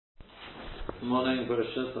Good morning,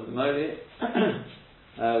 Bereshus of the Moli.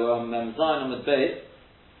 We're on Zion on the base.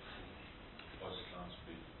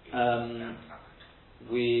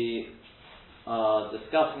 We are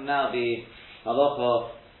discussing now the halacha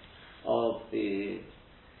of the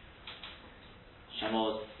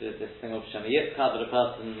Shemos, this thing of Shema Yitzchak, that a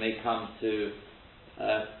person may come to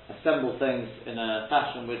assemble things in a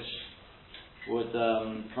fashion which would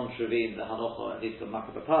contravene the halacha, at least of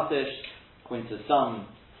Makkah B'Patish, according to some,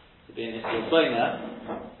 to be an issue of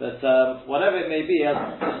but whatever it may be,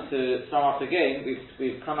 just to sum up again,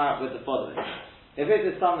 we've come out with the following. If it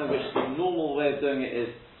is something which the normal way of doing it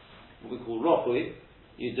is what we call rokui,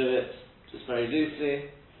 you do it just very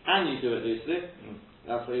loosely, and you do it loosely,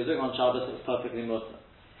 that's what you're doing on Shabbos, it's perfectly mutter.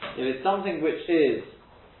 If it's something which is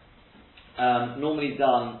normally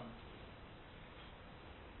done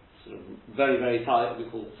sort of very, very tight, what we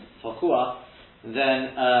call tokua,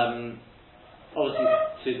 then obviously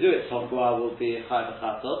to do it tokua will be chay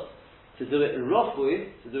v'chatos. To do it rokui,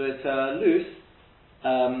 to do it loose,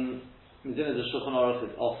 Medina the Shulchan Aruch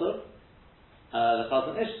is also. The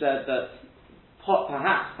Chazon Ish said that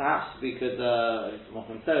perhaps we could,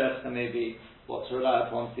 Mokum Terech, and maybe what to rely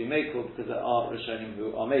upon to be makel, because there are Rishonim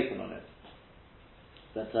who are making on it.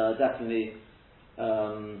 But definitely,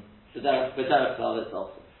 the Derech Klal is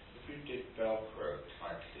also. If you did Velcro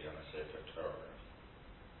tightly on a Sefer Torah,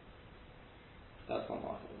 that's not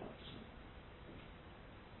marked.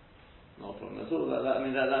 No problem at all.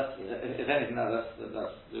 That's if anything, that's to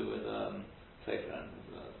do with Sefer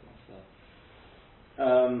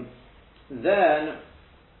and then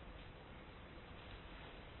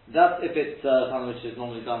that's if it's something which is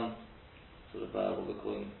normally done sort of what we're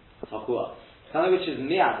calling takua. Something which is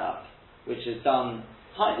mi'adap, which is done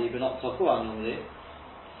tightly but not takua normally.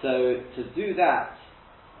 So to do that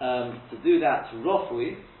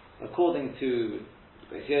rofui, according to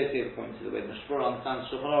according to the way the Mishpura understands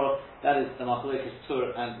Shulchan Aruch, that is the Machlokes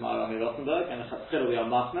Tur and Maharami Rothenberg, and the Chatzchila we are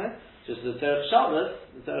Machmeh. Just the Terech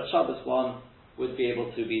Shabbos one would be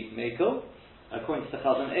able to be Mekel. According to the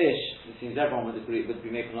Chazon Ish, it seems everyone would agree would be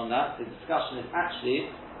Mekel on that. The discussion is actually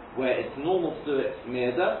where it's normal to do it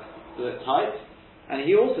Me'edah, do it tight, and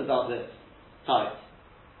he also does it tight.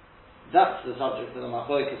 That's the subject of the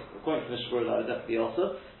Machlokes. According to the Mishpura, that is definitely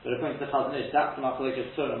also, but according to the Chazon Ish, that's the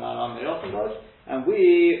Machlokes Tur and Maharami Rothenberg. And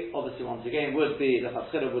we, obviously, once again, would be, the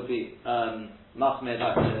Chatzchila would be Machmeh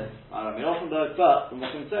like the Maharami Rothenberg, but the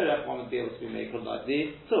Mokum Terech, one would be able to be Mekel like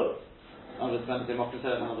the Tur. I'm just going to say Mokum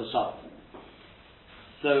Terech and other Shabbos.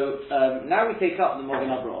 So, now we take up the Mogen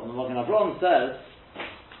Avraham. The Mogen Avraham says,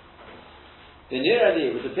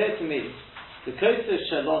 it would appear to me, the Kosos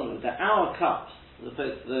Shalonu, the our cups, as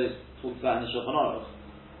opposed to those talked about in the Shulchan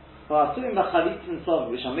Aruch,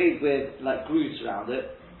 which are made with, like, grooves around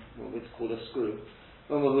it, what we'd call a screw,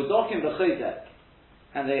 when we're hudokim b'chozek,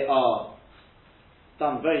 and they are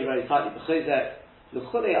done very, very tightly b'chozek,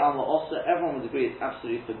 l'chulei alma osa, everyone would agree it's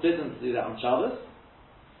absolutely forbidden to do that on Shabbos.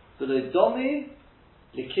 But the domi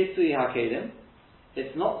l'kitui hakelim,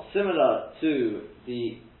 it's not similar to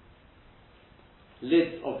the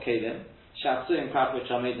lids of kelim, shatsuim kraf,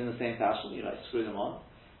 which are made in the same fashion, you like screw them on.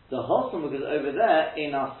 The hosom, because over there,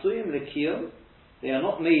 in asuyim l'kiyum, they are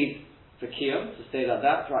not made for kiyum, to stay like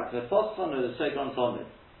that, right, the fosfon or the sogon tomid,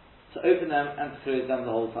 to open them and to close them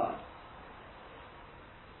the whole time.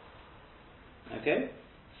 Okay?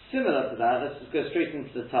 Similar to that, let's just go straight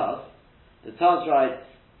into the Taz. The Taz writes,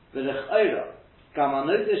 V'lech oira,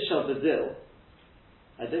 gamanotis shal bedil.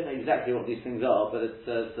 I don't know exactly what these things are, but it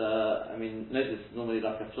says, notice is normally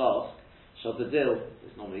like a flask. Shal bedil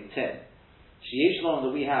is normally tin. Sheyesh long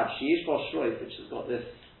that we have, sheyesh bar shroif, which has got this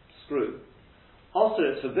screw. Also,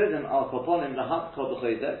 it's forbidden al koponim lahat kol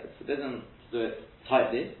b'chozek. It's forbidden to do it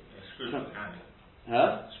tightly. screws with the handle.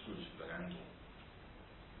 Huh? Screws with the handle.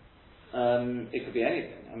 It could be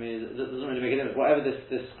anything. It doesn't really make a difference. Whatever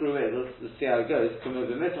this screw is, let's see how it goes.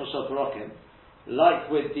 Like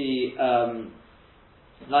with the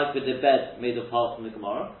bed made of parts in the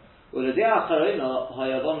Gemara.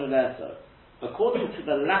 According to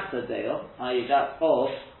the latter dale, i.e. that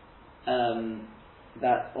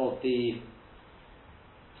of the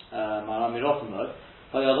Maharami Rothenberg,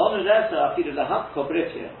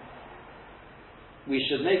 we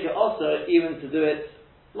should make it also even to do it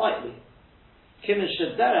lightly. Since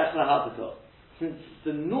it's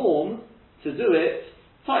the norm to do it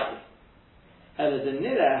tightly.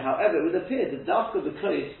 However, it would appear that Dafka the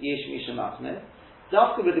Kois Yesh Misha Machmeh,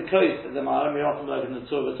 Dafka with the Kois that the Maharami Rothenberg and the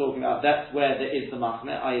Torah we're talking about, that's where there is the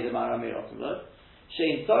Machmeh, i.e. the Maharami Rothenberg.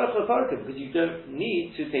 Shein Tzorech Lefarka, because you don't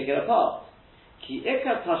need to take it apart. Ki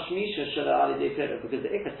Eka Tashmisha Shala Ali De Perek, because the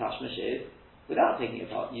Eka Tashmish is without taking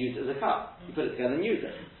it apart, use it as a cup. You put it together and use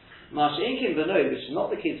it. Mash'inkin b'noid, which is not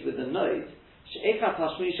the case with the noid, she'ekat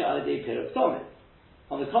hashmisha alidei piruk tomid.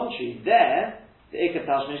 On the contrary, there, the ekat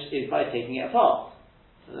hashmish is by taking it apart.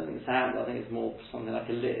 I don't think it's a handle, I think it's more something like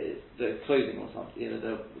a lid, the clothing or something,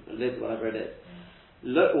 the lid, whatever it is.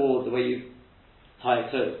 Or the way you tie a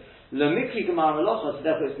clothes. Lo mikli gemar malocha, so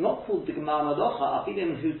therefore it's not called the gemar malocha,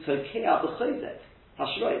 afidim hu tokea b'chozek,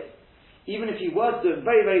 hashroit. Even if you were to do it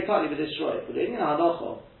very, very tightly with this shroit, but in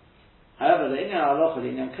halacha, however, the inyan halacha, the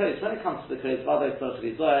inyan codes, when it comes to the codes, vado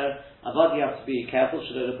perfectly zoyer, avad you have to be careful,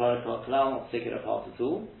 shelo leparakal kalal, not to take it apart at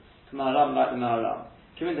all. K'maharam like the maharam.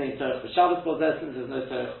 Coming to the terech for Shabbos possessions, there's no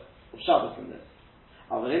terech of Shabbos in this.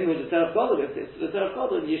 However, in the terech godel, if it's the terech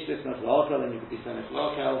godel, you should listen to the then you could be saying it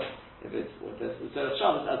if it's the terech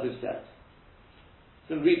Shabbos, as we've said.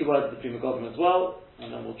 So read the words of the Prima Godem as well,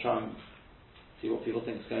 and then we'll try and see what people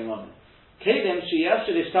think is going on here. Kedim sheyesh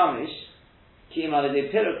shelistamish ki im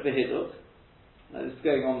alidei piruk v'hiduk. Now this is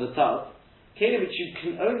going on the top. Kedim which you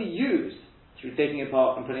can only use through taking it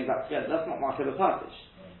apart and putting it back together. That's not marked as a package.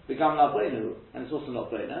 Begam la boinu, and it's also not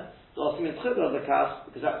boinu. So ask him in chibur of the kas,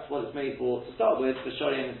 because that's what it's made for to start with, for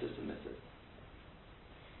shari and system mitzvah.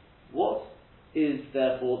 What is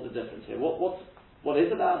therefore the difference here? What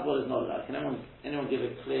is allowed, what is not allowed? Can anyone give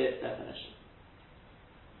a clear definition?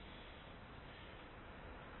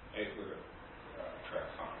 It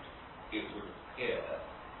would appear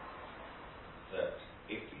that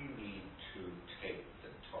if you need to take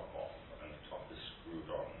the top off and the top is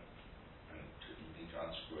screwed on, and you need to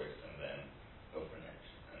unscrew it and then open it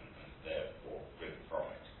and therefore drink from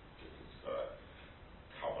it, because it's got a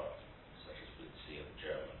cover, such as we'd see in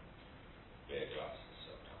German beer glasses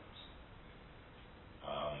sometimes,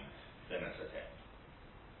 then it's okay.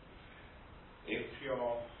 If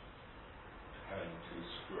you're having to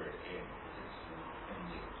screw it in because it's an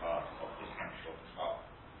intrinsic part of the actual cup,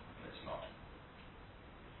 and it's not.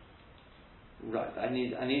 Right, that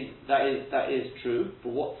is true,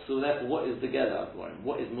 but therefore what is the together?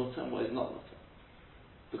 What is mutter and what is not mutter?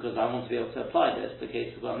 Because I want to be able to apply this to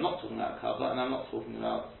cases where I'm not talking about cover and I'm not talking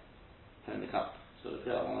about filling the cup. So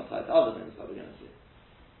I want to apply it to other things that we're going to see.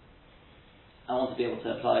 I want to be able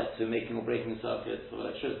to apply it to making or breaking circuits for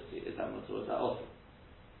electricity. Is that mutter or is that also?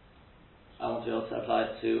 I want to be able to apply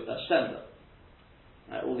it to a stender.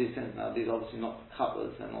 Right, all these things now, these are obviously not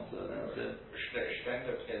covers, they're not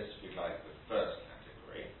Stender appears to be like the first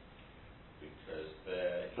category, because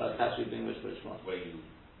first category being which one? Where you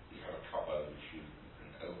have a cover which you can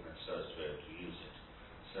open so as to be able to use it.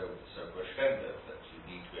 So for a stender, that you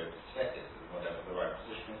need to be able to set it in whatever the right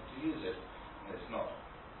position is to use it, and it's not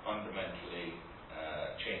fundamentally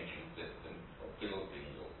changing or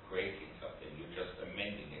building or creating something, you're just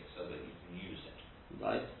amending it so that you can use it.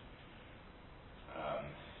 Right.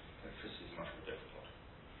 Electricity is much more difficult. I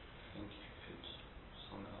think you could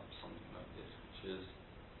sum it up something like this, which is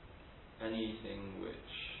anything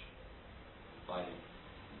which, by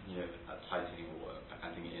tightening or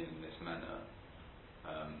adding it in this manner,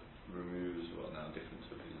 removes, now different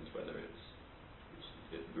opinions whether it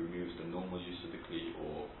removes the normal use of the kli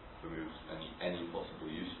or removes any possible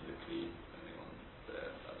use of the kli, depending on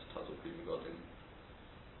that's Tazal Prima Godin,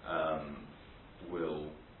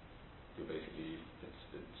 you're basically,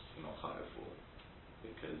 it's not higher for,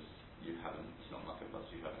 because it's not nothing plus,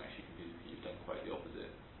 you haven't actually completed, you've done quite the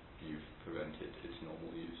opposite. You've prevented its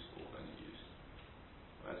normal use or any use.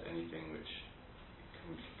 Whereas anything which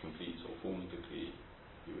completes or forms the kli,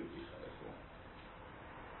 you would be higher for.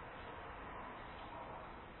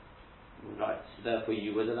 Right, so therefore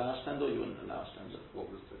you would allow stender or you wouldn't allow stender? What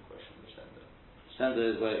was the question of stender? Stender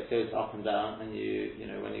is where it goes up and down, and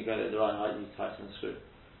when you go to the right height, you tighten the screw.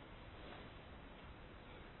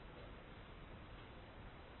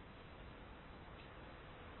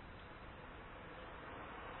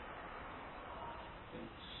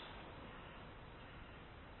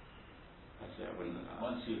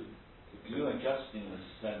 If you're adjusting the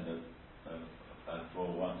standard for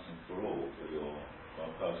once and for all for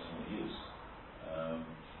personal use,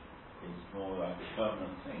 it's more like a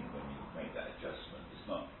permanent thing when you make that adjustment. It's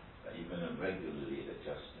not that you're going to regularly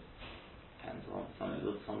adjust it. Depends on some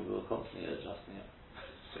people are constantly adjusting it.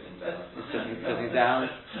 sitting down,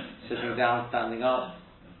 standing up.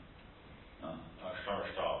 No,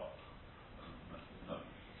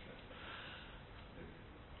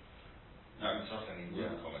 it's not any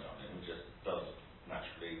comment on it. It just does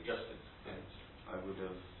naturally adjust it. I would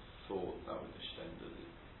have thought that with the stender,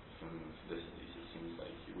 from this at least, it seems like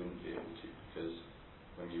you wouldn't be able to, because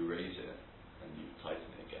when you raise it and you tighten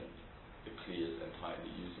it again, the kli is entirely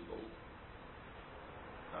usable.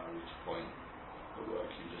 At which point the work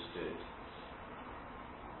you just did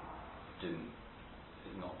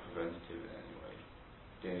is not preventative in any way.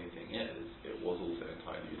 The only thing is, it was also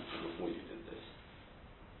entirely useful before you did this.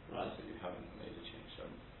 Right. So you haven't made a change, so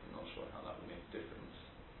I'm not sure how that would make a difference.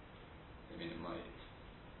 I mean, it might.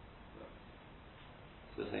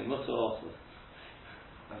 So saying mutter or osur?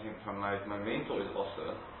 I think my main thought is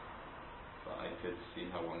osur, but I could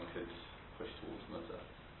see how one could push towards mutter.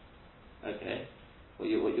 Okay. What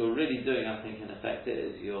you're really doing, I think, in effect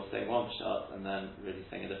is you're saying one pshat and then really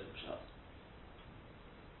saying a different pshat.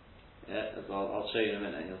 Yeah, as I'll show you in a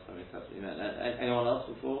minute and you'll tell me exactly what you meant. Anyone else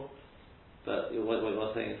before? But what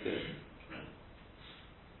you're saying is good.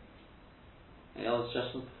 Any other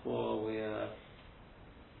suggestions before we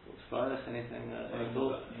try this? Anything? Any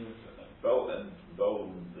thoughts? Bold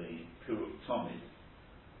the pure Tommy.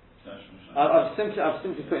 I've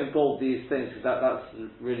simply put in bold these things because that's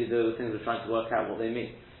really the things we're trying to work out what they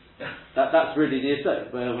mean. That's really the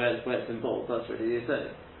assertive, where it's in bold. That's really the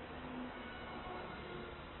assertive.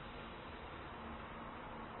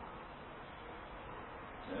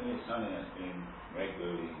 So if it's something that's been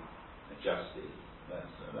regularly adjusted,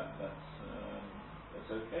 that's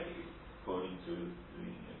okay according to the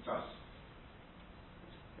task.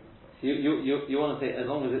 You want to say as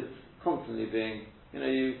long as it's constantly being,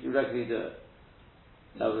 you regularly do it.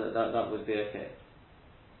 That would be okay.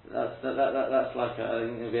 That's like I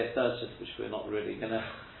think it'll be a third shift which we're not really gonna.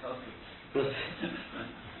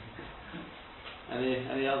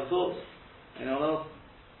 Any other thoughts? Anyone else?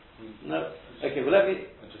 No. Okay. Well, let me.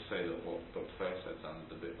 I'll just say that what Dr. Fair said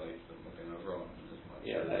sounded a bit like that we're going over on.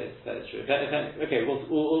 Yeah, that is true. Okay,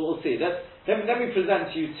 we'll see. Let me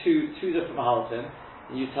present to you two different mahalatim,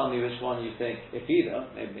 and you tell me which one you think, if either,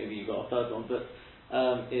 maybe you've got a third one, but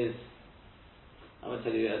is, I won't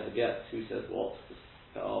tell you as of yet who says what, because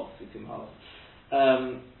there are obviously two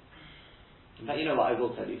mahalatim. But you know what, I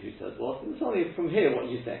will tell you who says what, and tell me from here what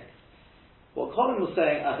you think. What Colin was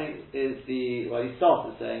saying, I think, is he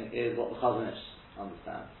started saying, is what the Chazon Ish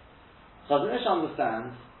understands. Chazon Ish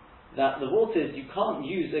understands that the water is, you can't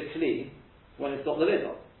use a kli when it's got the lid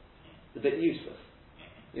on. It's a bit useless.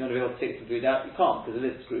 You want to be able to take some food out, you can't because the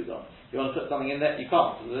lid's screwed on. You want to put something in there, you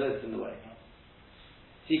can't because the lid's in the way.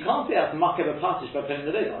 So you can't say that's makeh b'patish by putting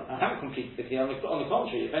the lid on. I haven't completed the kli. On the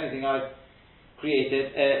contrary, if anything, I've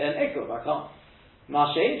created an ikuv. I can't.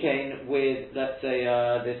 Mashein came with, let's say,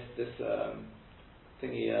 this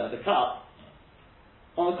thingy, the cup.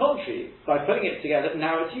 On the contrary, by putting it together,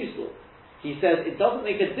 now it's useful. He says it doesn't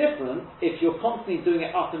make a difference if you're constantly doing it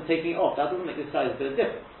up and taking it off. That doesn't make the size a bit of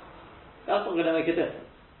difference. That's not going to make a difference.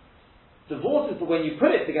 The water, but when you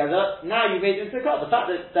put it together, now you've made it into a cup. The fact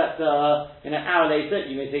that in an hour later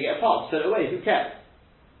you may take it apart, put it away, who cares?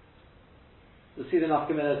 We'll see the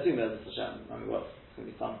nafkamina soon, Mr. Hashem. I mean, it's going to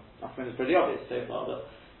be some. Nafkamina is pretty obvious so far, but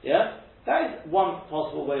yeah, that is one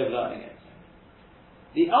possible way of learning it.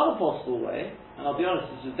 The other possible way, and I'll be honest,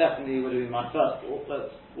 this is definitely would have been my first thought,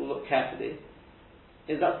 but we'll look carefully,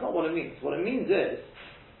 is that's not what it means. What it means is,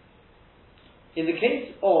 in the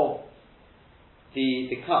case of the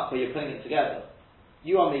cup where you're putting it together,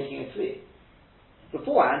 you are making a kli.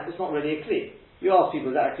 Beforehand, it's not really a kli. You ask people,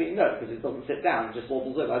 is that a kli? No, because it doesn't sit down, it just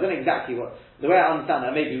wobbles over. I don't know exactly what, the way I understand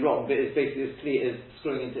that, I may be wrong, but it's basically this kli is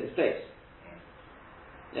screwing into its place.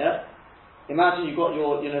 Yeah? Imagine you've got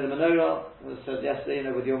your, the menorah, as I said yesterday,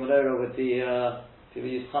 with your menorah, with the, people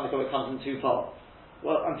use Hanukkah, it comes in two parts.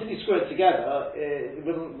 Well, until you screw it together, it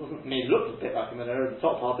may look a bit like a menorah, the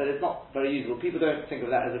top part, but it's not very usable. People don't think of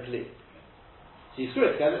that as a kli. So you screw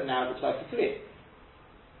it together, now it looks like a kli.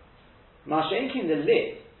 Masha'inkin, the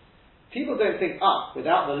lid, people don't think,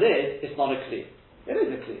 without the lid, it's not a kli. It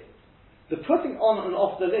is a kli. The putting on and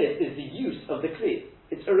off the lid is the use of the kli.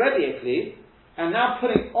 It's already a kli, and now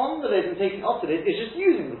putting on the lid and taking off the lid is just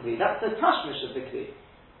using the kli. That's the tashmish of the kli.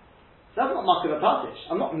 So that's not makeh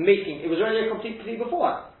b'patish. I'm not making, it was already a complete kli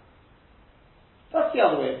beforehand. That's the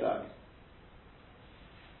other way of learning.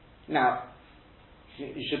 Now,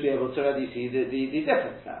 you should be able to already see the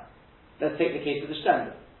difference now. Let's take the case of the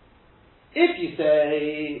Shtender. If you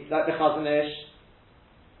say, like the Chazon Ish,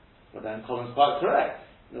 well then Colin's quite correct.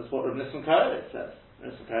 That's what Reb Nissim Karelitz says.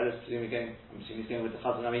 Reb Nissim Karelitz, I'm assuming he's going with the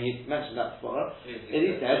Chazon. I mean, he mentioned that before. He says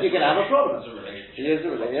you're going to have a problem. There's a relationship. He is a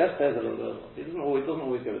relationship. Yes, there's a little bit. He doesn't always go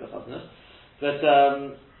with the Chazon Ish. But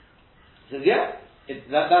says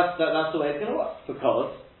that's the way it's going to work,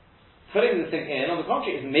 because putting the thing in, on the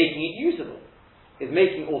contrary, is making it usable. Is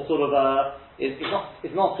making all sort of it's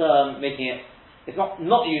not making it. It's not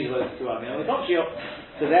usable as to I mean, on the contrary.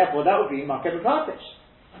 So therefore, that would be makeh b'patish.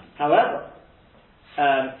 However,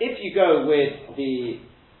 if you go with the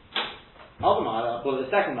other mahalach, or the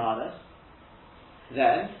second mahalach,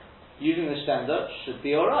 then using the stender should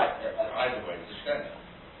be alright. Either way, it's a standard.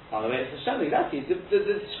 By the way, it's a stender, exactly.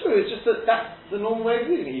 The screw is just that's the normal way of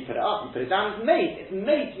using it. You put it up, you put it down, it's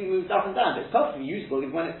made to be moved up and down. It's perfectly usable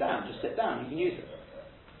even when it's down. Just sit down, you can use it.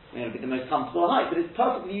 It may not be the most comfortable height, but it's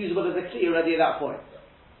perfectly usable as a kli already at that point.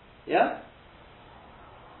 Yeah?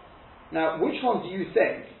 Now, which one do you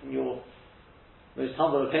think, in your most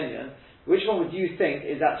humble opinion, which one would you think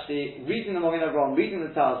is actually reading the Magen Avraham, reading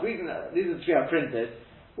the Taz, these are the three I printed,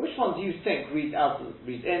 which one do you think reads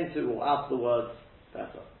into or out of the words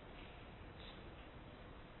better?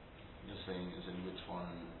 You're saying as in which one,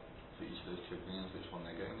 for each of those two opinions, which one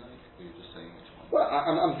they're going like? Or you're just saying which one? Well,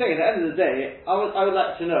 I'm saying at the end of the day, I would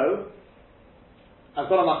like to know,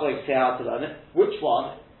 I've got a machlokes here how to learn it, which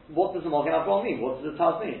one, what does the Magen Avraham mean? What does the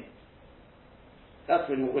Taz mean? That's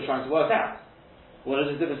really what we're trying to work out. What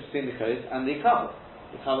is the difference between the code and the cover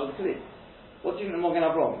of the kli? What do you think the Magen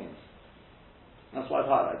Avraham means? That's why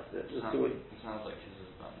I've highlighted it. Just do it. It sounds like this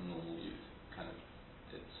is about normal use, kind of.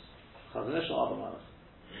 It's Chazon Ish or Abba Malach?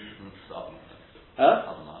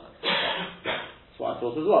 Other Malach. That's what I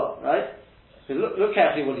thought as well, right? So look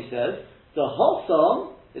carefully what he says. The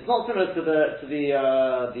Hossam, it's not similar to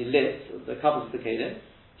the list, the covers of the Kelim.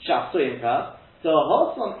 Shasuyim Kav. The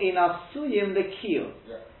Hossam in Asuyim the Kiyum.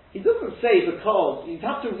 He doesn't say because you'd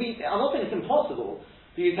have to read. I'm not saying it's impossible,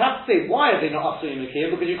 but you'd have to say why are they not Asuyim the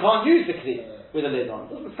Kiyum? Because you can't use the Kli with a lid on.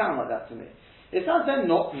 It doesn't sound like that to me. It sounds they're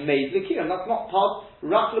not made the Kiyum. That's not part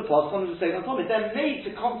Rak Lepos. Someone just saying on top. They're made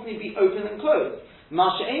to constantly be open and closed.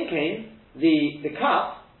 Masha Enkain, the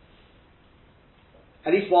cup.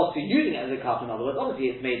 At least whilst you're using it as a cup, in other words, obviously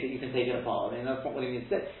it's made that you can take it apart. I mean, that's not what he means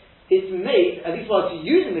to say. It's made, at least whilst you're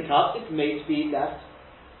using the cup, it's made to be left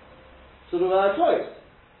sort of closed.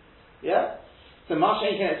 Yeah? So Masha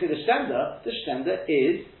Enkain, let's say the stender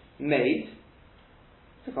is made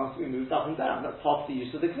to constantly be moved up and down. That's part of the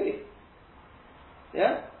use of the kli.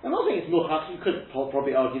 Yeah? I'm not saying it's muchach, you could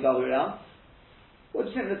probably argue the other way around. What do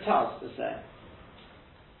you think the Taz is saying?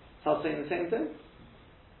 Taz saying the same thing?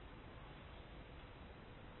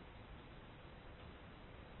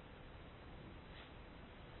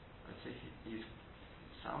 I'd say he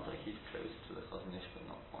sounds like he's close to the Chazon Ish, but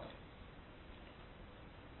not quite.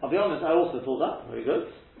 I'll be honest, I also thought that, very good.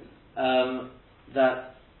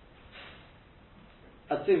 That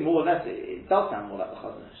I'd say more or less it does sound more like the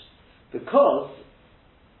Chazon Ish. Because,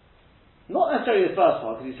 not necessarily the first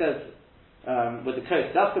part, because he says with the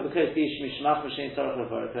coast, that's the coast,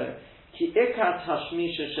 ki ikar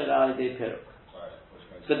tashmisha shel de peruk.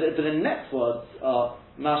 But the next words are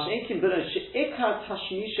Mash'inkin b'no she'ikar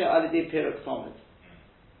tashmisha alidei peruk somid.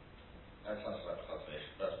 That sounds like a Chazon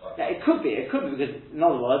Ish. Yeah, it could be because, in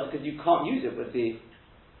other words, because you can't use it with the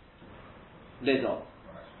lid on.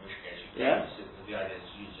 Right, in which case you Yeah. can't use it, the idea is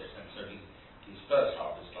to use it, and so his first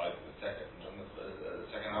half is like the second, and the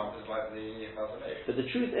second half is like the Chazon Ish. But the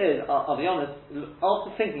truth is, I'll be honest,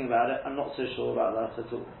 after thinking about it, I'm not so sure about that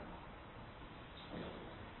at all.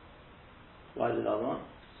 Why is it the other one?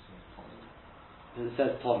 Because it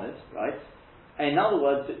says Thomas, right? And in other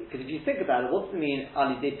words, because if you think about it, what does it mean,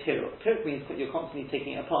 Ali de Piruk? Piruk means that you're constantly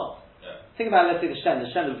taking it apart. Yeah. Think about, let's say, the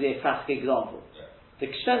Stender would be a classic example. Yeah.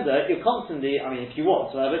 The Stender, you're constantly, I mean, if you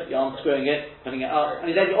want to have it, you're unscrewing it, putting it up,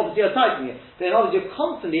 and then you obviously are tightening it. But in other words, you're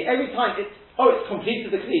constantly, every time it's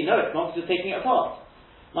completed the kli. No, it's not, just taking it apart.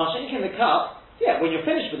 Mashenkin the cup, yeah, when you're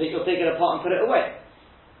finished with it, you'll take it apart and put it away.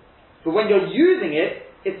 But when you're using it,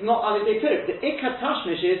 it's not Ali de Piruk. The Ikar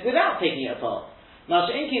Tashmish is without taking it apart.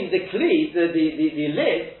 Mashenkin the kli, the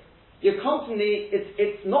lid, you're constantly,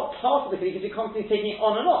 it's not part of the kli because you're constantly taking it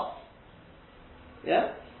on and off.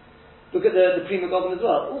 Yeah? Look at the Prima Goblin as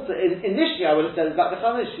well. Also, initially I would have said about the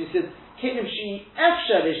Chazon Ish, he says, Kelim shi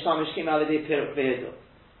efsher lishtamish kim ali de Piruk ve'edu.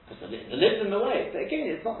 Because the lid's in the way. But again,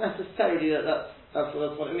 it's not necessarily that's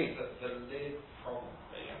what it means. The lid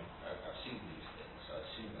probably, I've seen these things, so I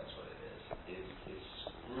assume that's what it is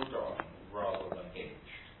screwed on rather than hinged.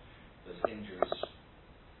 There's hinges.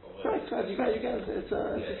 Right, so you get it's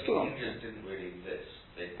strong. Hinges didn't really exist.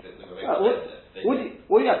 They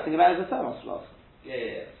What you have to think about is a thermos flask.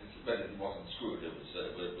 Yeah. But it wasn't screwed. It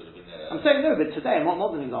would have been. I'm saying no, but today, a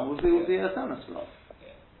modern example would be a thermos flask.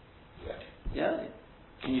 Yeah. Yeah.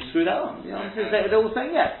 Can you screw that on? You know, they're all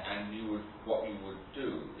saying yes. And what you would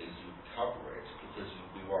do is you cover it because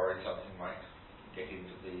you'd be worried something might get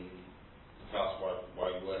into the glass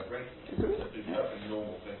while you weren't drinking it. It'd be a perfectly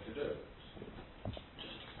normal thing to do.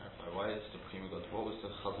 Just to clarify, why is the Prima God? What was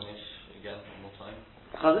the Chazon Ish again? One more time.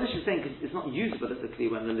 Chazon Ish is saying it's not usable as a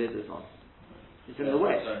kli when the lid is on. It's in the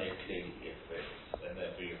way. It's only a kli if it's, and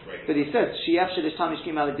therefore you're breaking. But he says, Shiach shelish tamish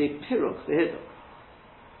kim ala de piruk, the hidduch.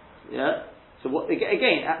 Yeah? So what,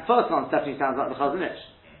 again, at first glance, definitely sounds like the Chazon Ish.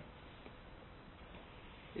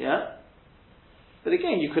 Yeah? But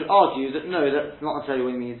again, you could argue that no, that's not necessarily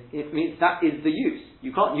what it means. It means that is the use.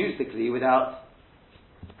 You can't use the Kli without,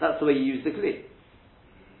 that's the way you use the Kli.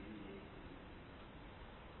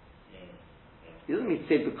 It doesn't mean to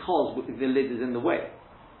say because the lid is in the way.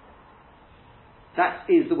 That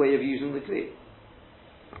is the way of using the Kli.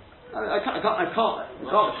 I can't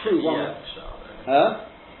prove one.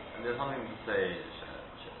 And there's something to say,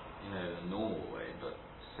 the normal way, but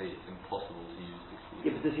say it's impossible to use the Kli.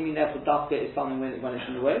 Yeah, but does he mean therefore Dafka is something when it's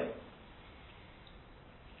in the way?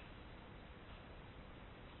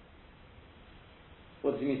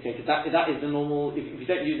 What does he mean to say? Because that is the normal. If you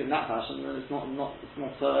don't use it in that fashion, then it's not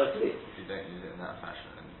Kli. If you don't use it in that fashion,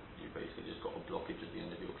 then you basically just got a blockage at the end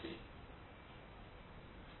of your Kli.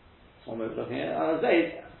 That's one way of looking at it. I would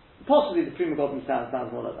say possibly the Prima Golden sounds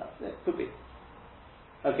more like that. Yeah, could be.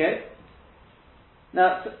 Okay.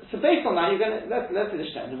 Now, so based on that, you're going to let's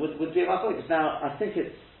understand would be a machlokes. Now, I think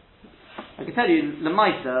it's. I can tell you,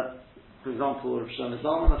 Lemaisa, for example, Rav Shlomo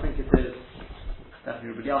Zalman, I think it is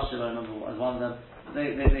definitely Rabbi Yashua as one of them.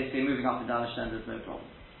 They say moving up and down the stand is no problem.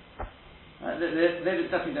 They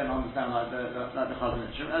definitely don't understand like the Chazon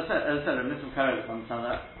Ish. As I said, Nissim Karelis understand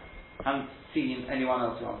that. I haven't seen anyone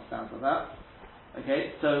else who understands like that.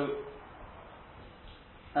 Okay, so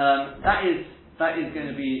that is going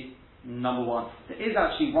to be number one. There is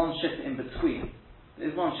actually one shift in between. There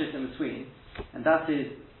is one shift in between, and that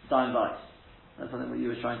is Dayan Weiss. That's something what you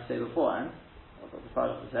were trying to say beforehand. What Dr.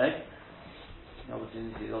 Freilich to say. Obviously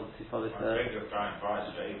follow this.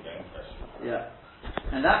 Yeah,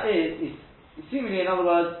 and that is seemingly, in other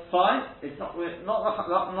words, fine. It's not like a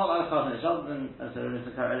Chazon Ish, other than as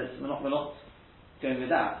we're not going with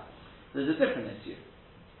that. There's a different issue,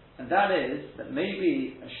 and that is that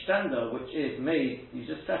maybe a shtender which is made, you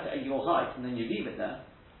just set it at your height and then you leave it there.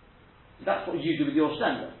 That's what you do with your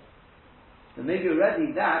shtender. But maybe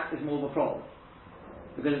already that is more of a problem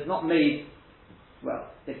because it's not made.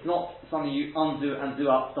 Well, it's not something you undo and do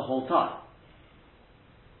up the whole time.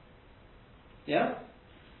 Yeah?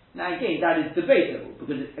 Now again, that is debatable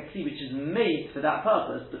because it's a kli which is made for that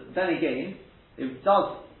purpose, but then again, it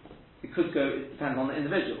depends on the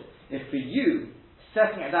individual. If for you,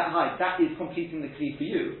 setting at that height, that is completing the kli for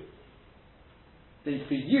you, then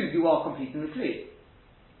for you are completing the kli.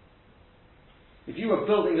 If you were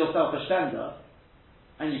building yourself a shtender,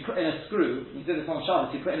 and you put in a screw, you do this on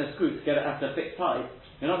Shabbos, you put in a screw to get it at a fixed height,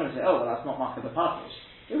 you're not going to say, oh, well, that's not Makkah B'Patish.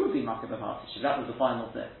 It would be Makkah B'Patish if that was the final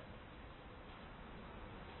thing.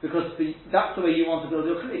 Because that's the way you want to build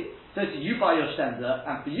your kli. So you buy your shtender,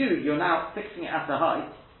 and for you, you're now fixing it at a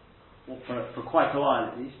height, or for quite a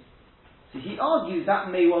while at least. So he argues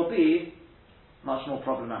that may well be much more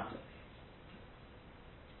problematic.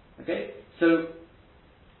 Okay? So,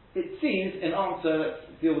 it seems, in answer, let's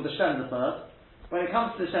deal with the shtender first. When it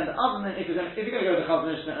comes to the shtender, other than if you're going to go to the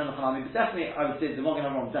Chazon Ish and the Hanami, but definitely I would say the Magen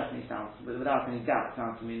Avraham definitely sounds, without any doubt,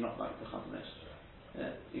 sounds to me not like the Chazon Ish.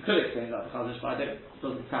 Yeah. You could explain that the Chazon Ish, but it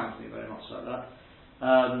doesn't sound to me very much like that.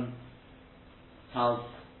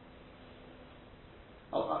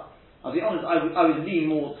 I'll be honest, I would lean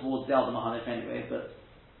more towards the other Mahanif anyway, but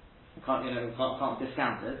I can't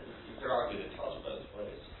discount it. You could argue that it tells both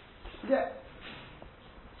ways. Yeah.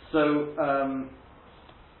 So,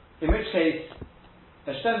 in which case,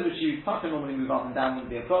 a shtender which you fucking normally move up and down wouldn't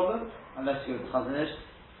be a problem, unless you go to Chazon Ish.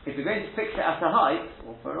 If you're going to fix it at a height,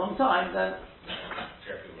 or for a long time, then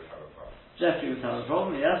Jeffrey would have a problem. Jeffrey would have a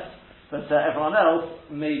problem, yes. But everyone else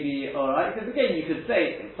may be alright, because again you could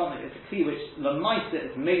say it's something, it's a key which the mice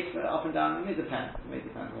is made for up and down, it may depend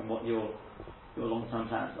on what your long-term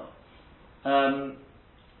plans are.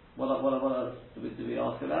 What else do we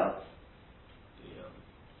ask about?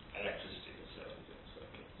 Electricity itself.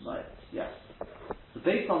 Right, yes. So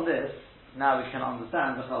based on this, now we can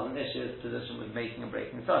understand the Chazon Ish's position with making and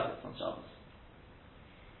breaking circuits on Shabbos.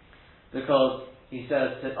 Because he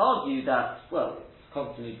says to argue that, well, it's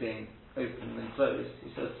constantly being opened and closed,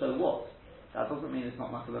 he says, so what? That doesn't mean it's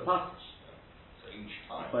not Makkah B'Patish. So each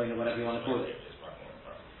time, Or whatever you want to call it. is Makkah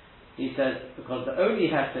B'Patish. He says, because the only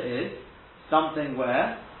hefter is something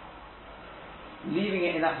where leaving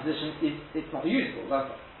it in that position it's not useful.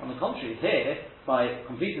 That's, on the contrary, here, by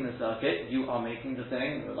completing the circuit, you are making the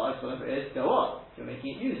thing, the lights, whatever it is, go on. You're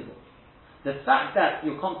making it usable. The fact that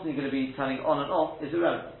you're constantly going to be turning on and off is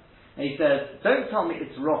irrelevant. And he says, don't tell me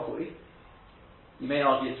it's rofui. You may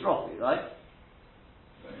argue it's rofui, right?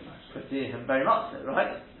 Very much so,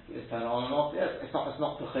 right? You just turn it on and off. Yes, it's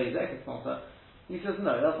not the chayzek, it's not the... He says,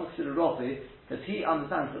 no, that's not considered rofui, because he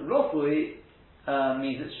understands that rofui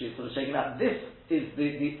means it's sort of shaking out. This is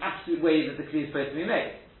the absolute way that the Kli is supposed to be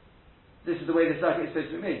made. This is the way the circuit is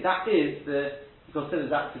supposed to be made. That is he considers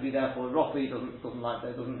that to be therefore Rofi doesn't like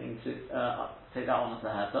that, doesn't mean to take that on as a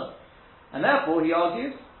Heta. And therefore he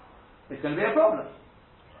argues it's going to be a problem.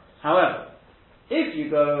 However, if you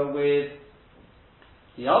go with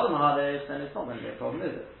the other Mahalish, then it's not going to be a problem,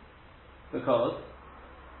 is it? Because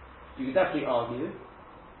you could definitely argue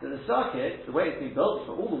that the circuit, the way it's been built,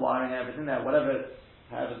 for all the wiring and everything there, however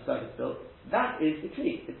the circuit's built, that is the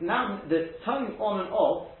Kli. It's now the turning on and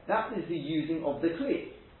off, that is the using of the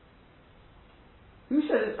Kli. Who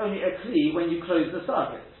says it's only a Kli when you close the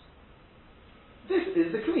circuit? This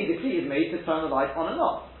is the Kli. The Kli is made to turn the light on and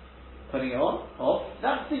off. Putting it on, off,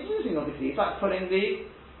 that's the using of the Kli. It's like putting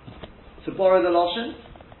to borrow the Lashon,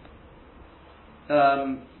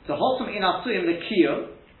 to hold some inasuyim the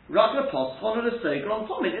kiyum, Ragla Poschon or the Seger on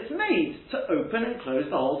Tomid. It's made to open and close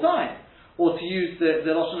the whole time. Or to use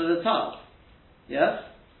the Lashon of the Tal. Yes?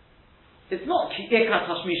 It's not Ki Ikat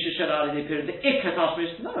Hashmish Sharali De Period, the Ikat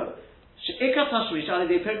Hashmish, no. Ikat Hashmish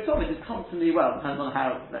Shali De Period Tomid is constantly, well, depends on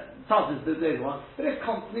how, Tal is the one, but it's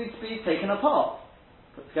constantly to be taken apart.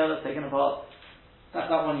 Put together, taken apart.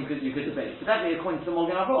 That one you could debate. But that according to the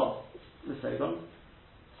Morgan Avon, the Seger.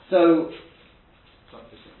 So,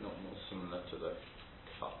 is it not more similar to the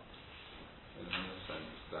cup in the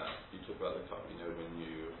sense that you talk about the cup, when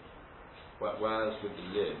you, whereas with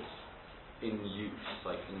the lids, in use,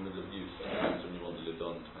 like in the middle of use, it depends when you want the lid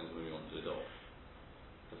on, depends when you want the lid off.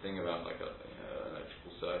 The thing about like an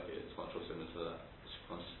electrical circuit, it's much more similar to that,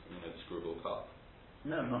 the screwable cup.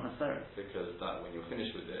 no, not necessarily. Because that, when you're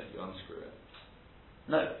finished with it, you unscrew it.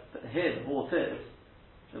 No, but here the vault is,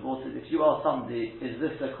 if you ask somebody, is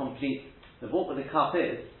this a complete, the vault with the cup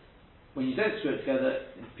is, when you don't screw it together,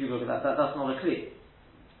 people look at that's not a Kli.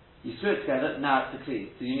 You screw it together, now it's a Kli.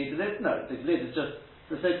 Do you need the lid? No, the lid is just,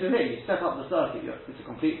 so to here, you set up the circuit, it's a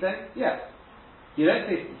complete thing? Yeah.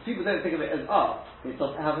 People don't think of it as it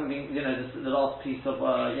hasn't been, the last piece of,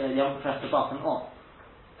 you haven't pressed the button on.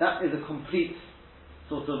 That is a complete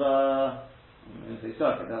sort of, I'm going to say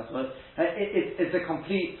circuit, that's what it's a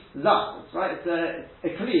complete zach, right? It's a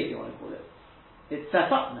Kli, if you want to call it. It's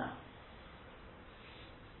set up now.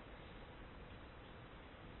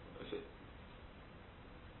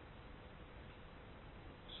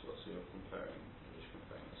 So you're comparing a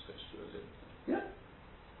switch to a lid. Yeah.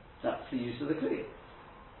 That's the use of the Kli.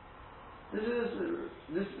 This is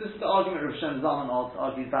the argument Rav Shem Zalman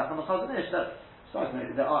argues back on the Chazon Ish.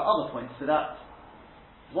 There are other points to that.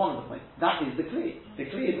 One of the points. That is the Kli. The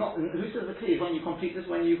Kli is not. Who says the Kli is when you complete the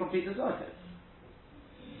circuit?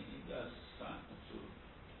 It does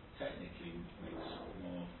technically makes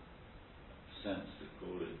more sense to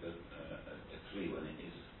call it a Kli when it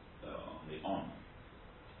is on the on.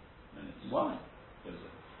 Why? Because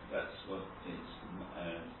that's what it's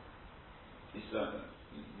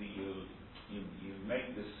you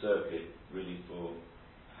make the circuit really for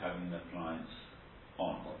having the appliance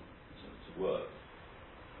on to work.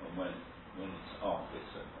 And when it's off,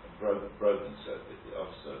 it's a broken circuit, the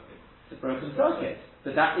off circuit. It's a broken circuit.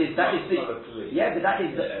 But that is the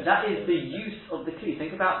use of the Kli.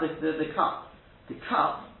 Think about the cup. The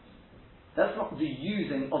cup, that's not the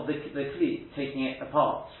using of the Kli, taking it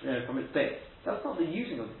apart from its base. That's not the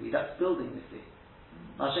using of the Kli, that's building the Kli.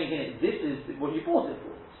 I'm saying this is what you bought it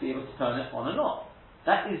for, to be able to turn it on and off.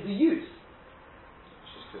 That is the use.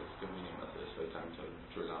 It's just because it's convenient method, so time to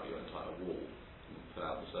drill out your entire wall and put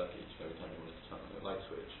out the circuit every time you wanted to turn on your light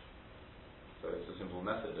switch. So it's a simple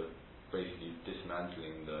method of basically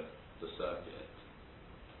dismantling the circuit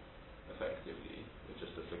effectively with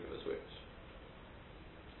just a flick of a switch.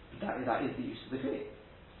 That is the use of the Kli.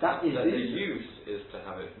 The use is to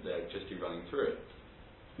have it there just be running through it.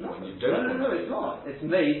 No, when you don't no, it's not. It's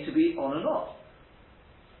made to be on and off.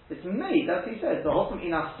 It's made, as he says, the Hosam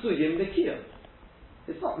inasuyim lekiyum.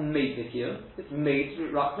 It's not made lekiyum. It's made to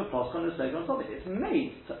wrap the posk on the Seger on top of it. It's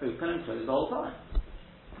made to open and close the whole time.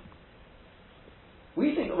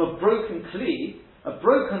 We think of a broken Kli, a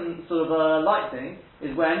broken sort of a light thing,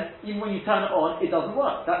 is when, even when you turn it on, it doesn't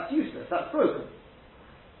work. That's useless. That's broken.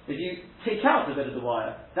 If you take out a bit of the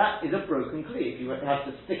wire, that is a broken Kli. If you have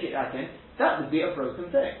to stick it back in, that would be a broken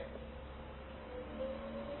thing.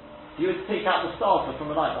 If you were to take out the starter from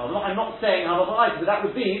the light bulb, I'm not saying how the light, but that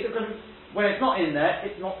would be, because when it's not in there,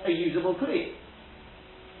 it's not a usable Kli.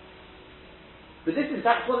 But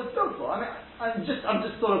that's what it's built for. I mean, I'm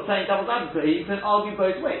just sort of playing devil's advocate here. You can argue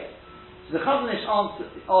both ways. So the Chazon Ish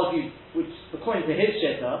argued, which according to his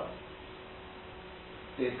Shitta,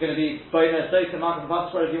 it's going to be Boina Soka, Mark of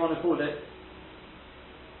whatever you want to call it.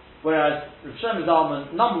 Whereas Rav Shem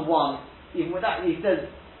Zalman, number one, even with that, he says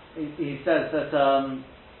he says that,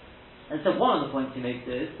 and so one of the points he makes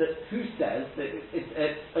is that who says that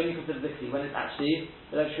it's only considered a kli when it's actually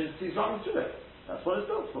electricity is running through it? That's what it's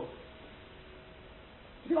built for.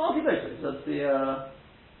 You can argue both ways. That's the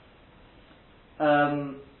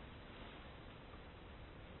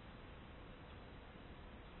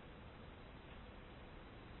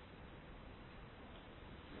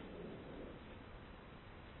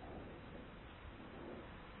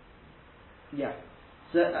yeah.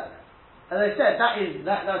 So as I said,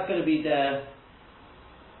 that's going to be their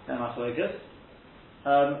machlokes.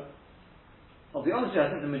 I'll be honest with you, I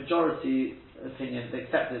think the majority opinion, the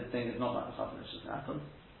accepted thing, is not that the chazon ish happens,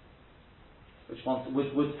 which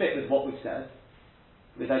would fit with what we've said.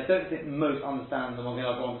 Because I don't think most understand the Magen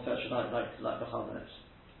Avraham etc. like the chazon ish.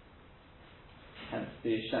 Hence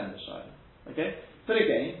the Shem Shayla. Okay, but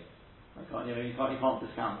again, you can't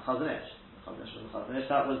discount chazon ish. The chazon ish was the chazon ish.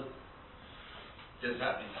 That was. Does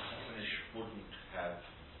that mean Chazanish wouldn't have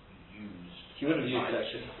used... He wouldn't have used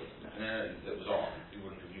electricity. No, that was on. He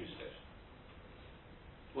wouldn't have used it.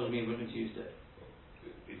 What do you mean wouldn't have used it?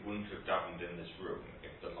 It wouldn't have davened in this room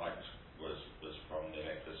if the light was from the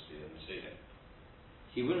electricity in the ceiling.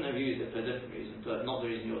 He wouldn't have used it for a different reason, but not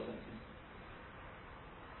the reason you're thinking.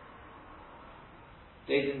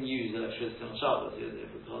 They didn't use electricity on Shabbos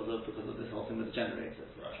because of this whole thing with the generators.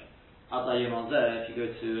 Right. If you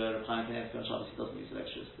go to Reb Chaim Kanievsky on Shabbos, he doesn't use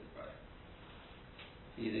electricity. Right.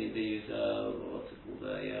 They use what's it called?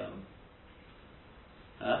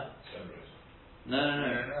 No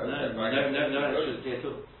electricity at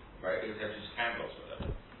all. Right, it would have just candles or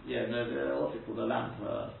whatever. Yeah, no, what's it called? The lamp.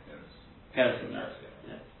 Kerosene.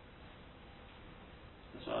 Yeah.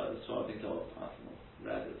 That's what I've been told. I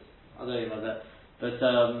don't know about that, but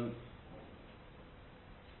no.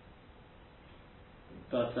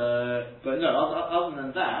 Other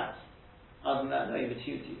than that, no, but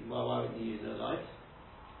why wouldn't you use a light?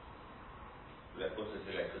 That puts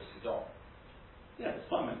the electricity on. Yeah, it's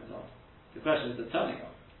fine when it's on. The question is the turning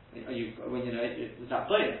on. Is that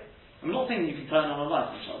playing? I'm not saying you can turn on a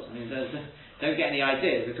light on Shabbos. I mean, don't get any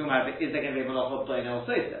ideas. We're talking about is there going to be a malacha playing or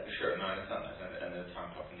say that? Sure, no, I understand that. And the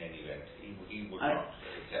time clock in any event, he would not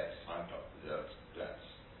accept time clock. That's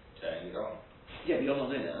turning it on. Yeah, but you're not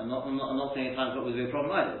doing it. I'm not saying a time clock would be a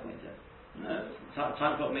problem either. No,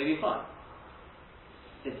 time clock may be fine.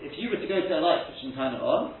 If you were to go to a light switch and turn it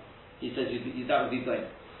on, he says that would be playing.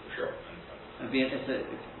 Sure. You'd be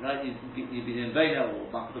doing Vena or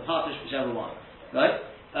Makal Partish, whichever one, right?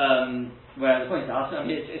 Where the point is,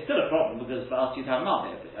 it's still a problem because for us you'd have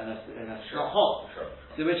nothing, and it's not hot. Sure.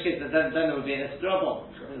 So in which case, then there would be an Esdrabon.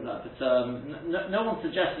 But no one's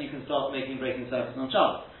suggesting you can start breaking surface on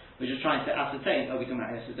Shabbos. We're just trying to ascertain, are we talking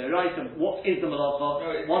about Esdrabon, right? And what is the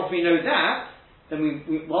malacha? Once we know that, then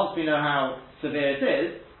once we know how severe it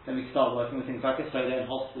is, then we can start working with things like a soda and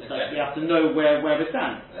hospitals. Exactly. We have to know where we're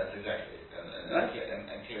standing. That's exactly it.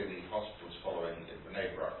 And clearly hospitals following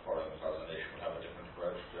Bnei Brak, following Chazon Ish, will have a different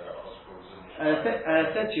approach to hospitals. I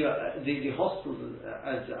said to you, the hospitals,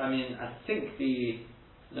 I think I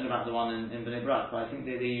don't know about the one in Bnei Brak, but I think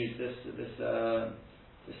they use this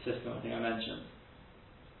system I think I mentioned.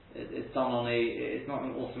 It's done on it's not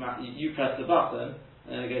an automatic, you press the button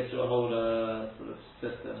and then it goes through a whole sort of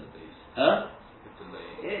system.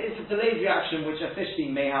 It's a delayed reaction which officially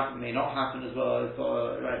may happen, may not happen as well. It's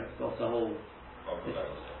got a whole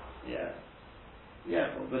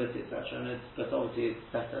probability, etc. And but obviously it's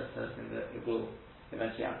better to think that it will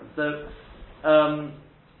eventually happen. So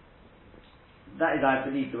that is, I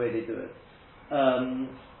believe, the way they do it.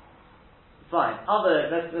 Fine.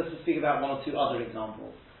 Let's just speak about one or two other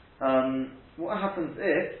examples. What happens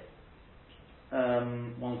if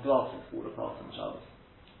one's glasses fall apart on Shabbos?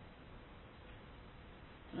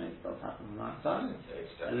 Right, it does happen from that side.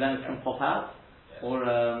 A lens can pop out, or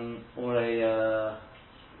a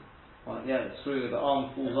screw of the arm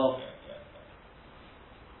falls off.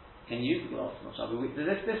 Can you use the glass on Shabbos?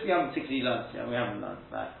 This we haven't particularly learnt yet. We haven't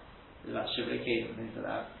learnt that. There's about Shivrei Kelim and things like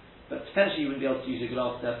that. But potentially you wouldn't be able to use a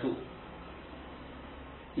glass there at all,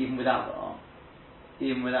 even without the arm,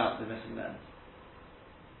 even without the missing lens.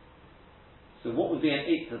 So what would be an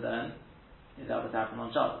Eitzah then, is that would happen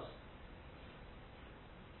on Shabbos.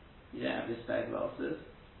 You don't have your spare glasses,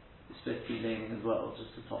 you're supposed to be leaning as well,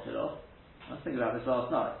 just to top it off. I was thinking about this last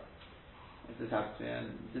night. If this happened to me and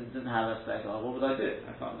didn't have a spare glass, what would I do?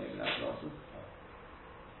 I can't lean without glasses.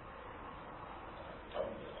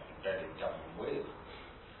 With.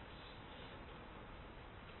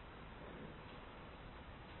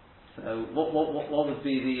 So what would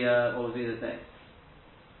be the thing?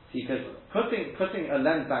 See, because putting a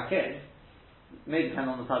lens back in may depend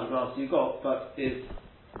on the type of glass you've got, but is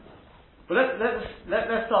Well,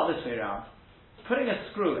 let's start this way around. Putting a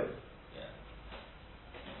screw in.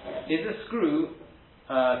 Yeah. Is a screw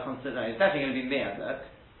considered? It's definitely going to be me'adek.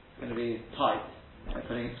 It's going to be tight.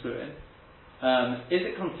 Putting a screw in. Is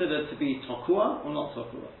it considered to be tokua or not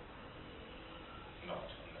tokua? Not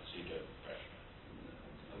unless you do it professionally.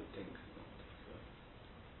 I would think not.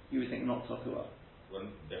 You would think not tokua.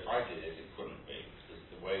 If I did it, it couldn't be, because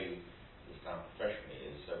the way it's done professionally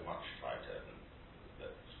is so much tighter than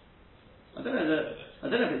that. I don't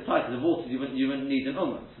know if it's tighter. The water you wouldn't need an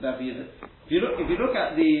ummah. So therefore, if you look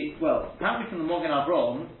at apparently from the Mogen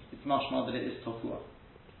Avrom, it's mashma that it is tokua.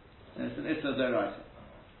 And it's a doraita.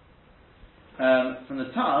 From the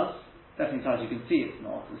Taz, definitely Taz, you can see it's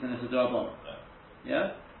not. It's an Isidorabon.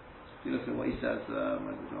 Yeah? If you look at what he says,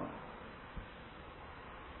 where's it gone?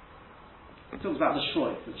 He talks about the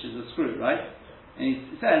shroif, which is a screw, right? And he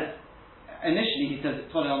says, initially he says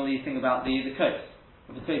it's following on the thing about the coat.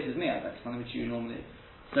 If the coat is miyad, that's something which you normally.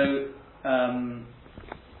 So, I'll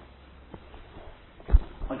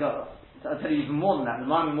tell you even more than that. The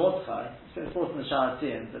Maimon Mordechai, it's brought in the Sha'ar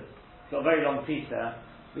Tziyun, but it's got a very long piece there.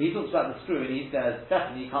 But he talks about the screw, and he says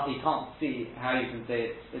definitely he can't see how you can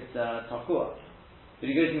say it's tafua. But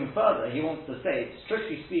he goes even further. He wants to say,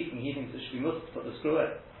 strictly speaking, he thinks it should be must to put the screw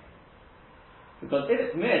in, because if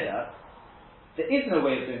it's mirda, there is no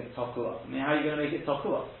way of doing it tafua. I mean, how are you going to make it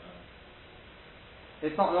tafua?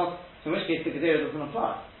 It's not. In which case, the gedera doesn't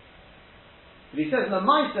apply. But he says in the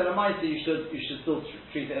Maisa you should still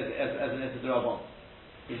treat it as an Isidorabon.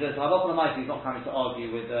 He says halach on the Maisa, he's not coming to argue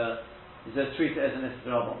with. He says treat it as an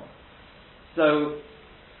Isidorabon. So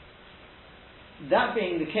that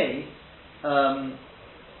being the case,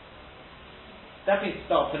 definitely to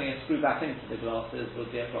start putting a screw back into the glasses would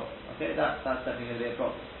be a problem. Okay, that's definitely going to be a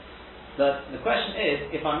problem. The question is,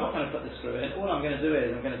 if I'm not going to put the screw in, all I'm going to do is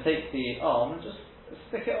I'm going to take the arm and just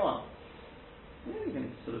stick it on. Yeah, you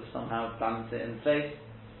can sort of somehow balance it in place.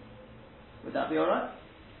 Would that be alright?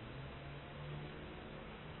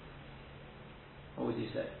 What would you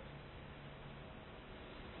say?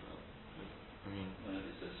 I mean,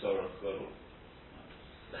 it's a sorrow girdle.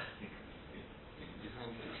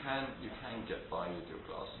 you can get by with your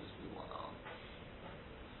glasses with one arm.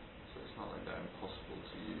 So it's not like they're impossible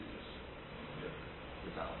to use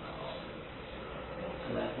without that arm.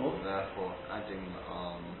 And therefore, adding the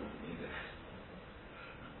arm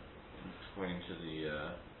according to the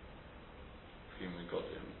Prima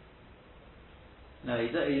Godium. No, he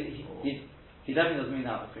definitely doesn't mean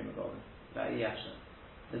that with Prima Godium. That he actually.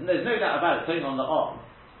 There's no doubt about it. Putting on the arm,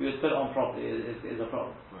 if you were to put it on properly, is a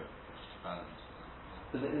problem. Right, just balance.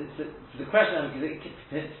 So the question,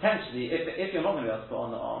 because potentially, if you're not going to be able to put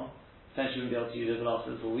on the arm, potentially you wouldn't be able to use your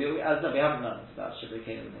glasses. Or we haven't learned about Shibri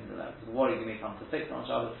Kingdom and things like that, because the worry you may come to fix on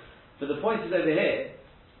Shabbos. But the point is over here,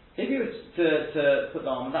 if you were to put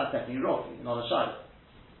the arm, that's definitely wrong, not a Shabbos.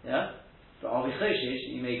 Yeah? But Avi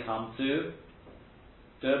Choshish, you may come to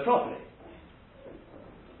do it properly.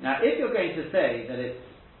 Now, if you're going to say that it's,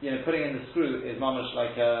 putting in the screw is mamash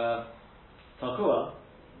like a takua,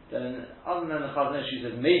 then other than the Chazon Ish who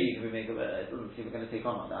says maybe you can make it doesn't seem we're going to take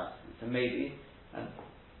on like that. It's a maybe, and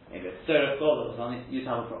maybe a Tzeref Godel or something, you'd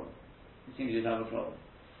have a problem. It seems you'd have a problem.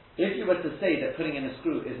 If you were to say that putting in a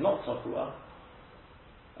screw is not takua,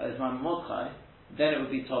 as Maimon Mordechai, then it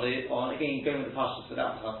would be totally on, again, going with the pashtus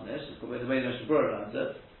without the Chazon Ish, the way the Mishnah Berurah learns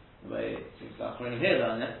it, the way it seems like Achronim here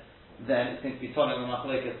learn it, then it's going to be totally on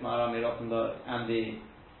Machlekes Ma'arami Rothenberg and the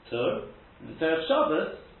Tur. The Tzeref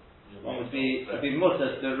Shabbos, one would be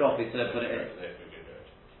mutter to Rofi to put it in.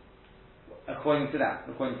 According to that.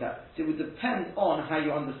 So it would depend on how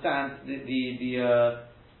you understand the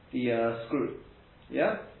screw.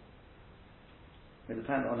 Yeah? It would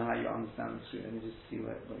depend on how you understand the screw. Let me just see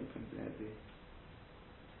what you printed here.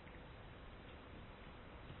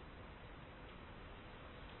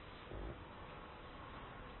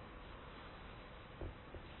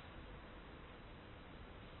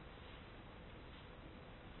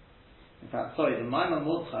 In fact, sorry, the Maimon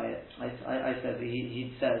Mordechai, I said that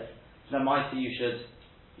he says the Maisi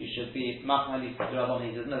you should be Machna Lisa Rabban.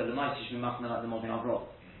 He says no, the Maisi should be Machna like the Mogen Avrom.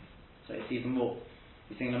 So it's even more.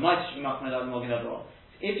 He's saying the Maisi should be Machna like the Mogen Avrom.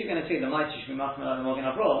 If you're going to say the Maisi should be Machna like the Mogen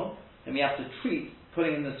Avrom, then we have to treat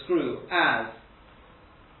putting in the screw as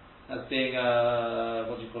being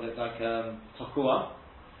what do you call it, like takua.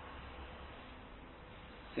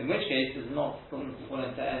 So in which case, doesn't fall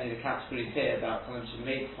into any of the categories here about something should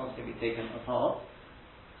make something be taken apart.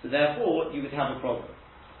 So therefore, you would have a problem.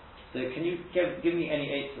 So can you give me any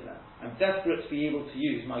eight for that? I'm desperate to be able to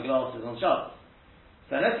use my glasses on Shabbos.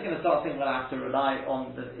 So unless you're going to start thinking, well, I have to rely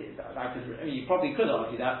on you probably could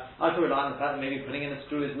argue that. I could rely on the fact that maybe putting in a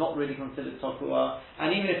screw is not really considered Tokua.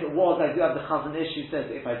 And even if it was, I do have the Chazan issue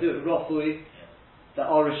says that if I do it Rofui,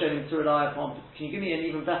 that are Rishonim to rely upon. Can you give me an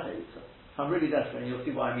even better answer? If I'm really desperate, and you'll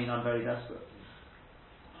see why I mean I'm very desperate.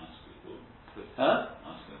 Huh?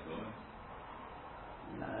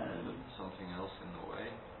 No. Something else in the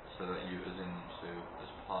way, so that you,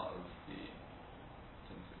 as part of the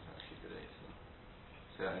things that's actually good at.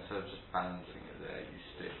 So instead of just balancing it there, you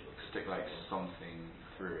stick like something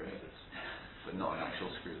through it, but not an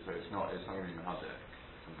actual screw. So it's not going to be mahadek.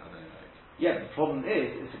 Yeah, the problem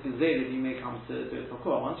is, it's a gazelle that you may come to do it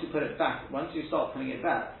Tokua. Once you put it back, once you start putting it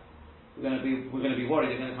back, we're going to be worried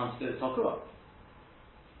you're going to come to do it Tokua.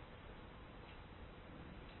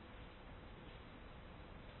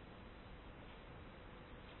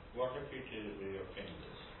 What if you do it with your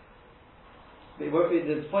fingers? The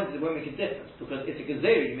point is it won't make a difference, because it's a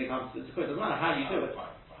gazelle you may come to do it Tokua. It doesn't matter how you do it.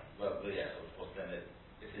 Fine. Well, yes, of course, then it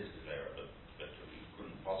is gazelle, but you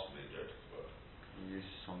couldn't possibly do it. You use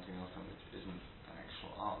something else which isn't an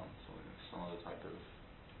actual arm, some other type of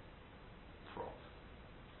prop.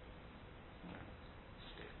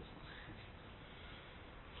 Stick or something.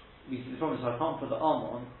 The problem is if I can't put the arm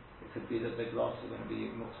on, it could be that the glass is going to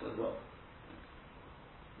be muksa as well.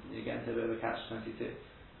 You get into a bit of a catch-22.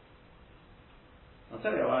 I'll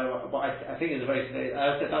tell you what I think is a very...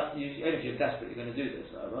 I said that only if you're desperate you're going to do this,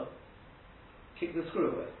 however. Kick the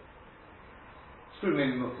screw away. Screw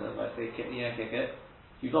maybe muksa, if I say kick it.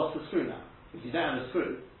 You've lost the screw now. If you don't have a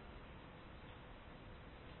screw,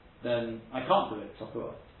 then I can't do it,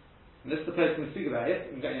 Tokua. And this is the person we speak about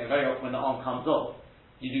it. Very often when the arm comes off,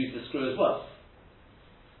 you lose the screw as well.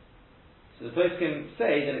 So the post can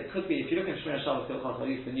say that it could be, if you look in Shemir Shabbos Hilchos, at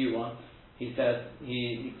least the new one, he says,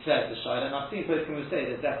 he clears the shayla, and I've seen post can say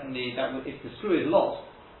that definitely, if the screw is lost,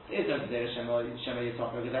 it is going to say Shema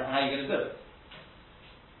Yitaka, because how are you going to do it?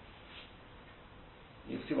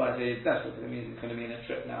 You can see why I say it's desperate, because it means it's going to mean a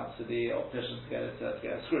trip now to the optician to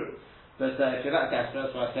get a screw. But if you're that desperate,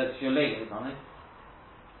 that's why I said if you're late or something,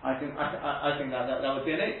 I think that would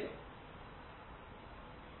be an eight.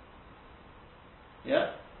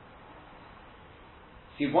 Yeah?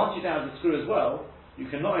 If you want you to have the screw as well, you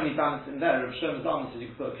can not only balance it in there, Rav Shlomo Zalman says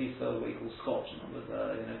you can put a piece of what you call scotch with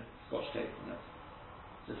scotch tape in it.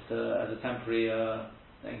 Just as a temporary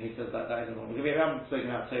thing. He says that isn't wrong. We haven't spoken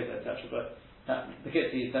about Tova, etc., but the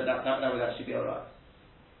kids, he said that would actually be alright.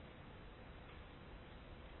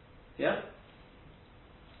 Yeah?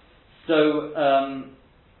 So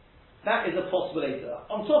that is a possibility.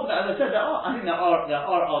 On top of that, as I said, I think there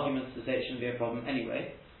are arguments to say it shouldn't be a problem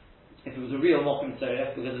anyway. If it was a real mokum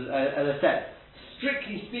tzorech, because as I said,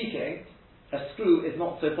 strictly speaking, a screw is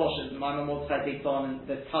not so posh as my Mordechai takes on, and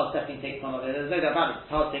the Taz definitely takes on of it. There's no doubt about it.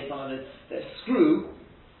 Taz takes on of it. The screw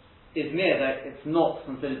is mere that it's not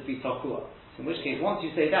considered to be takua. In which case, once you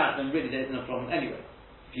say that, then really there isn't a problem anyway.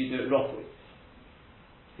 If you do it roughly,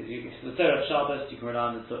 because it's the Torah Shabbos, you can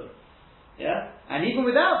rely on the Torah. Yeah, and even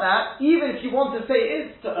without that, even if you want to say it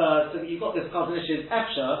is, so you've got this Chazon Ish's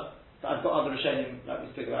Efsha. I've got other Rishonim, like we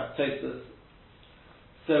spoke about, Tosfos.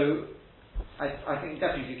 So, I think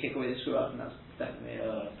definitely if you kick away the screw up, and that's definitely,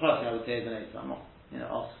 personally I would say is an 8. I'm not,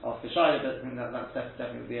 ask for Shida, but I think that's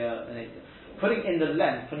definitely would be an 8. Putting in the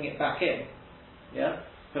lens, putting it back in,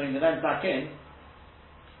 putting the lens back in,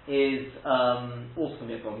 is also going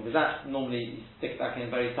to be a problem, because that normally you stick back in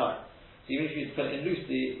very tight. So even if you put it in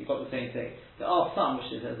loosely, you've got the same thing. There are some, which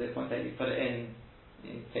is, as they point out, you put it in,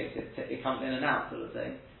 it comes in and out, sort of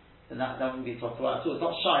thing. And that wouldn't be top out. So it's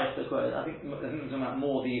not shy of the quote. I think we're talking about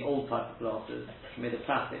more the old type of glasses made of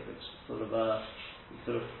plastic, which sort of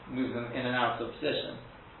moves them in and out of position.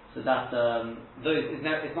 So that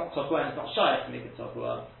it's not top out, it's not shy to make it top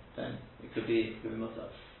out. Then it could be mutter.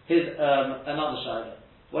 Here's another shy.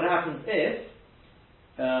 What happens if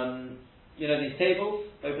these tables,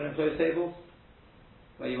 open and close tables,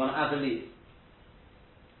 where you want to add a leaf.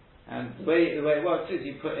 And the way it works is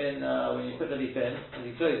you put in, when you put the leaf in, and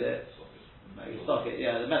you close it, you stock it,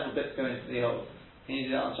 the metal bits go into the holes. Can you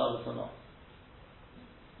do that on Shabbos or not?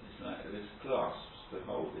 It's like there's clasps to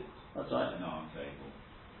hold it. That's right. An arm table.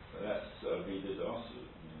 But that's Vida's also.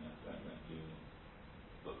 That you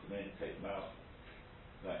put them in, take them out,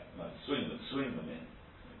 like swing them in. Swing in.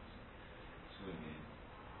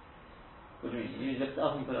 What do you mean? You lift it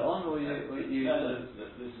up and put it on, or you? No,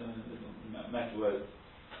 there's a metal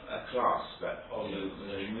a clasp that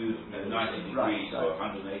you move at 90 degrees or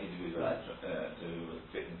 180 degrees to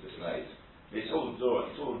fit into place. It's all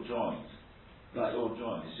joined. It's all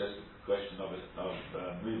joined. It's just a question of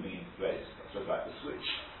moving into place. So if like the switch.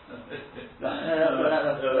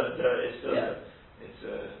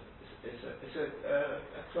 It's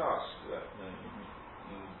a clasp that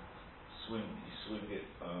you swing it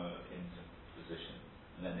into position,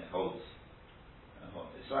 and then it holds.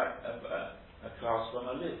 It's like a clasp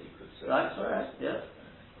on a lid, you could say. Right, yeah.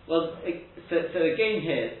 Well, so again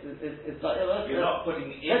here, it's like... You're not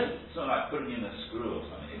putting in, it's not like putting in a screw or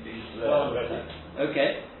something, it is ready.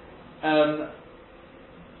 Okay.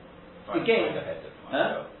 Again,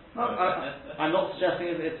 I'm not suggesting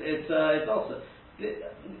it's also...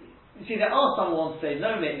 You see, there are some who want to say,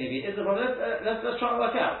 no, maybe it is a problem. Let's try and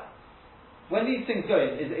work out. When these things go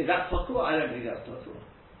in, is that Tokua? I don't think that's Tokua.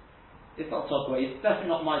 It's not Tokua. It's definitely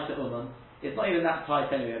not Maita Uman. It's not even that tight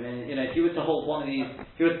anyway. I mean, if you were to hold one of these,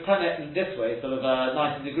 if you were to turn it this way, sort of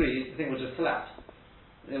 90 degrees, the thing would just collapse.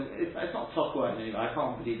 It's not Tokua anyway. I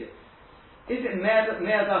can't believe it. Is it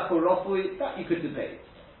Me'adak or Rofui? That you could debate.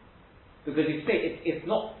 Because you say it's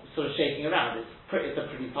not sort of shaking around. It's a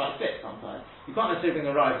pretty tight fit sometimes. You can't necessarily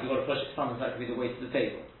bring a ride. You've got to push it. Sometimes that could be the weight of the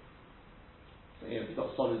table. So, if you've got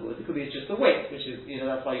solid wood, it could be just the weight, which is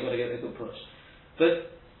that's why you've got to get a good push. But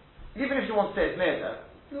even if you want to say it's Me'adak,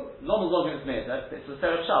 long as it's Me'adak, it's a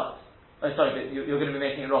Serach Shabbos. Oh, sorry, but you're going to be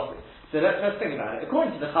making it Rofui. So let's think about it.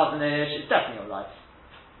 According to the Chazon Ish, it's definitely alright.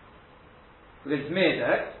 Because it's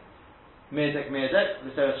Me'adak,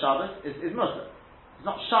 the Serach Shabbos is Muslim. It's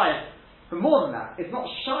not Shayach. But more than that, it's not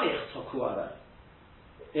Shayach Tokua.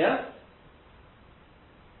 Yeah?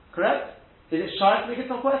 Correct? Is it Shayach to make it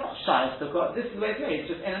Tokua? It's not Shayach Tokua. This is the way it's made, it's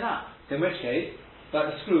just in and out. So in which case, like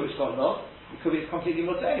the screw which got off, it could be completely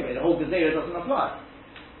mutter anyway. The whole Gezerah doesn't apply.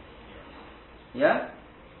 Yeah?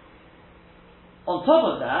 On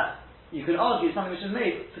top of that, you can argue something which is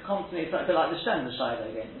made to constantly, it's a bit like the Shem, the Shayach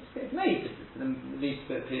again. It's made to be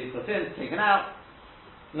put in, taken out.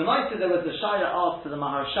 In the Maisa there was the Shayach asked to the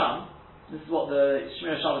Maharsham. This is what the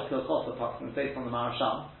Shmir Shabbos Kilchos was based on the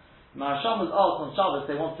Maharsham. The Maharsham was asked on Shabbos,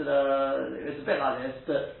 they wanted it was a bit like this,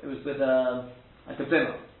 but it was with like a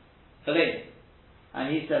bimmer, Helene.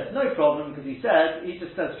 And he said, no problem, because he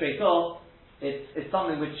just said straight off, it's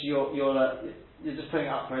something which you're just putting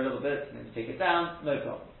it up for a little bit, and then you take it down, no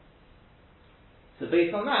problem. So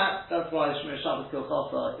based on that, that's why Shmir Shabbos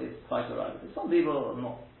Kilchos is quite alright. Some people are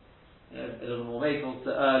not, a little more makel,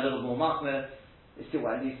 a little more machmir, they still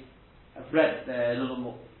at least I've read they're a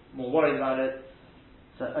little more worried about it.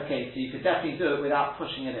 So okay, so you could definitely do it without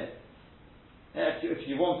pushing it in. Yeah, if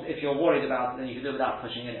you're worried about it, then you can do it without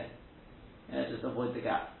pushing it in. Yeah, just avoid the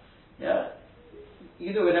gap. Yeah,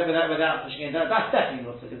 you can do it without pushing it in. That's definitely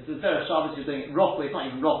not because the Zerach Shabbos you're doing it Rokwe. It's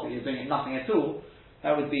not even Rokwe. You're doing it nothing at all.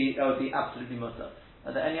 That would be absolutely mutter.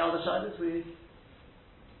 Are there any other shabbos we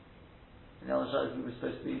were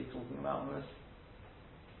supposed to be talking about on this?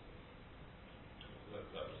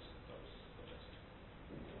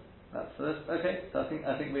 That's first. Okay, so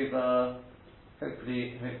I think we've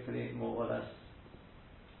hopefully more or less.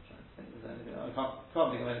 I'm trying to think if there's anything else. I can't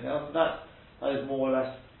think of anything else. But that is more or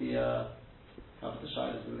less the kind of the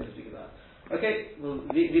shilas we're going to speak about. Okay, we'll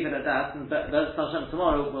leave it at that, and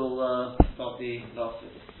tomorrow we'll start the last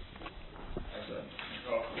bit. Excellent.